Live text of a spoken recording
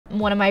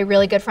One of my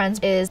really good friends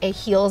is a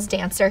heels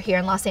dancer here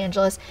in Los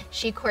Angeles.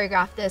 She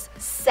choreographed this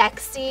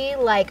sexy,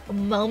 like,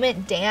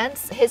 moment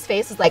dance. His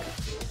face was like...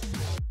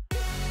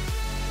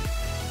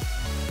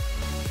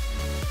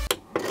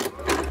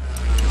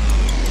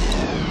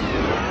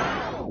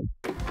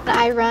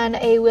 I run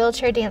a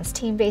wheelchair dance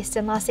team based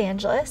in Los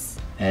Angeles.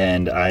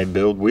 And I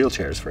build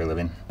wheelchairs for a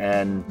living.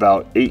 And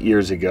about 8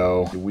 years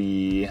ago,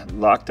 we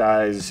locked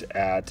eyes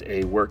at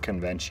a work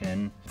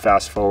convention.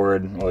 Fast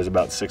forward, it was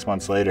about 6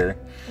 months later,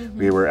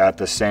 we were at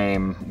the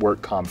same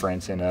work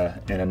conference in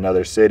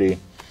another city.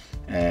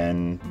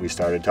 And we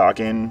started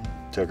talking,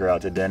 took her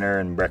out to dinner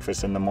and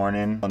breakfast in the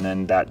morning. And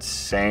then that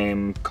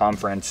same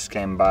conference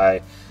came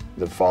by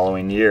the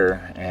following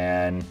year.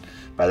 And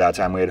by that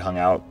time we had hung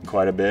out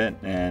quite a bit.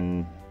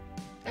 And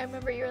I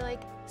remember you were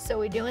like, so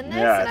we doing this?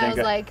 Yeah, and I was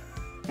like,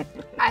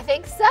 I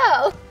think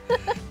so.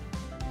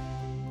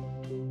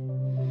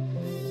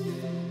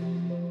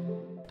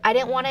 I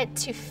didn't want it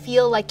to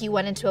feel like you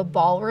went into a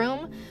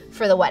ballroom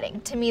for the wedding.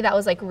 To me, that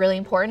was like really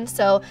important.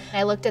 So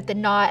I looked at the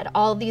knot,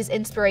 all these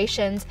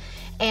inspirations,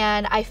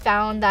 and I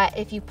found that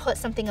if you put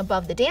something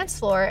above the dance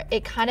floor,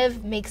 it kind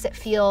of makes it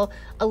feel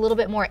a little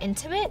bit more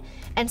intimate.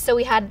 And so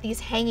we had these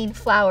hanging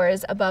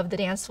flowers above the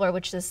dance floor,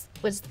 which was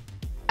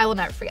I will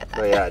never forget that.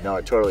 But yeah, no,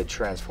 it totally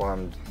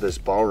transformed this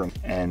ballroom.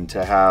 And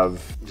to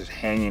have just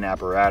hanging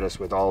apparatus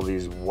with all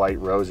these white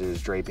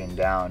roses draping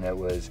down,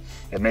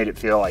 it made it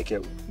feel like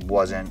it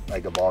wasn't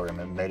like a ballroom.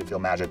 It made it feel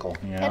magical,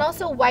 you know? And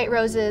also White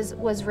Roses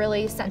was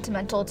really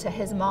sentimental to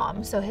his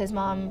mom. So his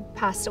mom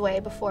passed away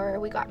before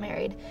we got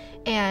married.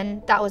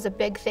 And that was a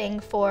big thing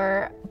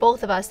for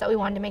both of us, that we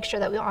wanted to make sure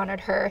that we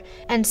honored her.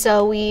 And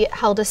so we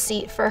held a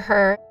seat for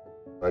her.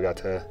 I got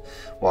to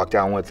walk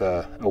down with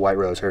a white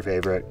rose, her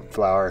favorite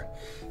flower,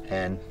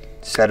 and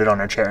set it on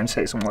her chair and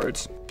say some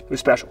words. It was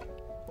special.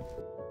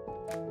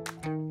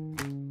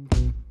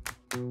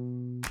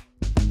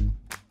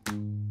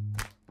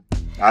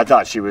 I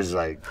thought she was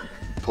like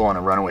pulling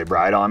a runaway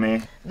bride on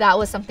me. That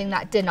was something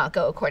that did not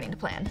go according to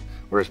plan.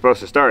 We were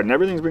supposed to start and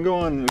everything's been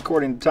going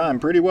according to time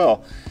pretty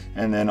well.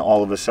 And then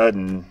all of a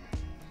sudden,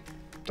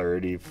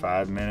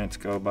 35 minutes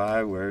go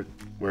by.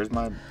 Where's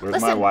my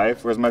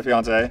wife? Where's my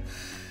fiance?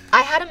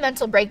 I had a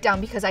mental breakdown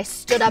because I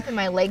stood up in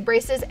my leg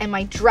braces and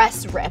my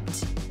dress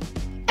ripped.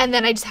 And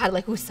then I just had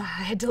like, I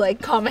had to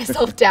like calm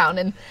myself down,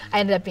 and I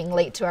ended up being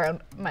late to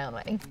my own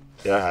wedding.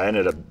 Yeah, I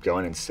ended up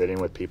going and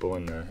sitting with people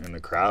in the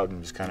crowd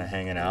and just kind of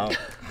hanging out.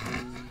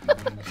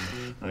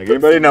 Like,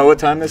 anybody know what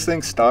time this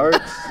thing starts?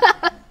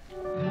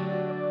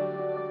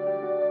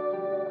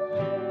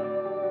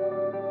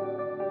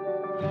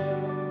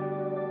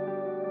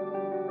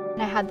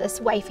 I had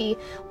this wifey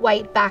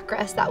white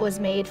backrest that was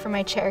made for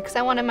my chair because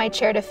I wanted my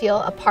chair to feel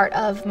a part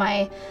of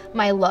my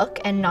look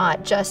and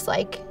not just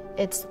like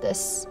it's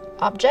this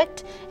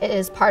object. It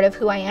is part of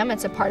who I am.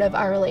 It's a part of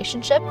our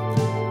relationship.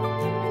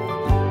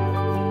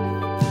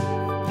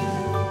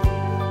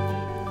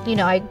 You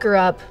know, I grew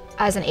up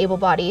as an able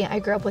body. I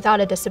grew up without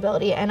a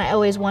disability, and I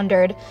always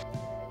wondered,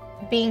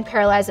 being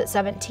paralyzed at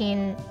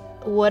 17,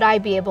 would I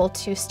be able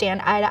to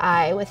stand eye to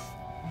eye with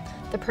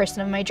the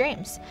person of my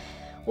dreams?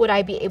 Would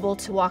I be able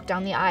to walk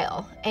down the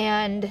aisle?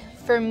 And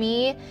for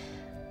me,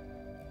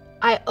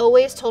 I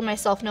always told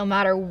myself, no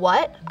matter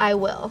what, I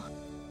will.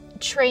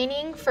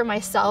 Training for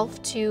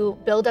myself to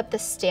build up the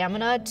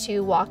stamina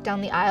to walk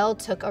down the aisle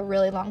took a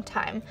really long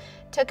time.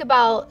 It took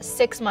about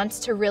 6 months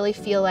to really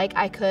feel like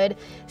I could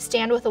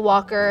stand with a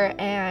walker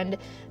and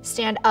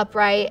stand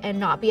upright and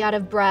not be out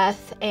of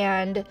breath.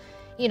 And,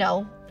 you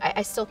know,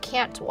 I still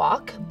can't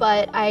walk,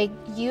 but I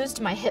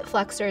used my hip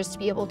flexors to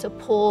be able to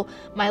pull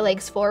my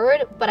legs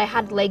forward, but I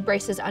had leg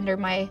braces under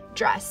my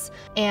dress.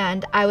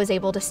 And I was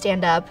able to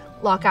stand up,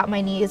 lock out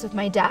my knees with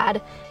my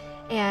dad,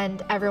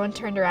 and everyone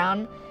turned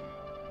around.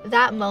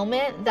 That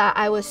moment that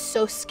I was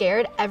so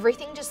scared,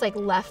 everything just like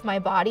left my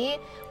body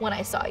when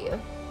I saw you.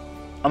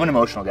 I'm an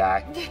emotional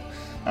guy.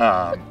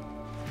 Yeah,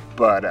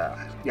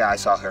 I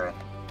saw her.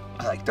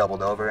 I like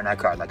doubled over and I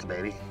cried like a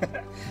baby.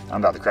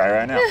 I'm about to cry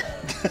right now.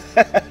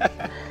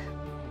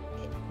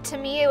 To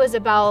me, it was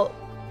about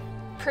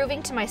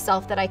proving to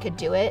myself that I could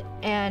do it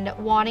and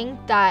wanting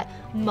that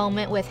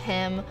moment with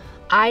him,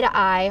 eye to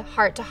eye,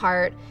 heart to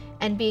heart,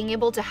 and being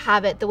able to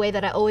have it the way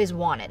that I always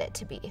wanted it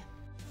to be.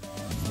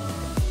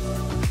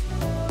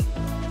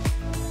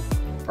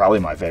 Probably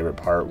my favorite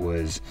part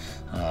was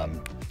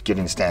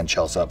getting to stand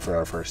Chelsie up for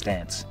our first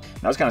dance.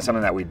 And that was kind of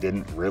something that we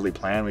didn't really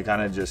plan. We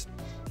kind of just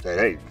said,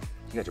 hey,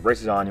 you got your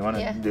braces on, you want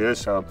to do this?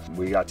 So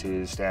we got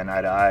to stand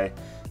eye to eye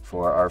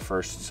for our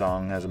first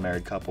song as a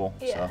married couple.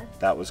 Yeah. So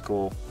that was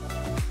cool.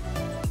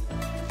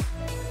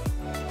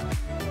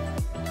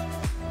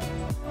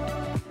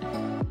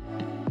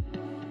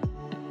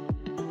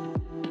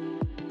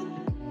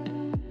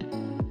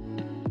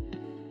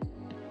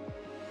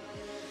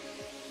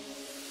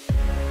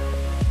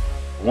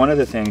 One of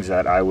the things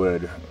that I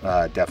would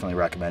definitely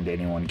recommend to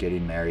anyone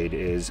getting married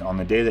is on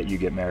the day that you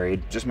get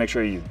married, just make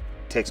sure you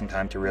take some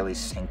time to really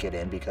sink it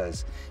in,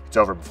 because it's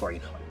over before you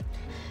know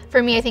it.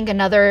 For me, I think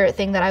another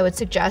thing that I would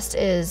suggest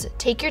is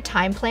take your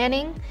time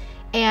planning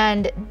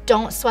and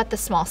don't sweat the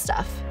small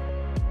stuff.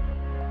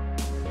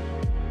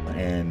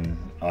 In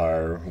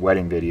our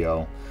wedding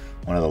video,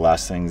 one of the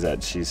last things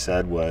that she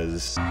said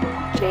was,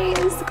 Jay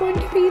is going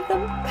to be the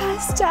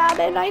best dad,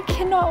 and I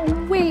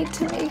cannot wait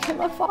to make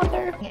him a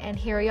father. And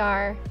here we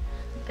are,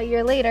 a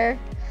year later,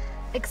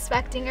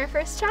 expecting our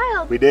first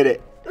child. we did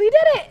it. We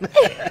did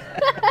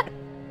it!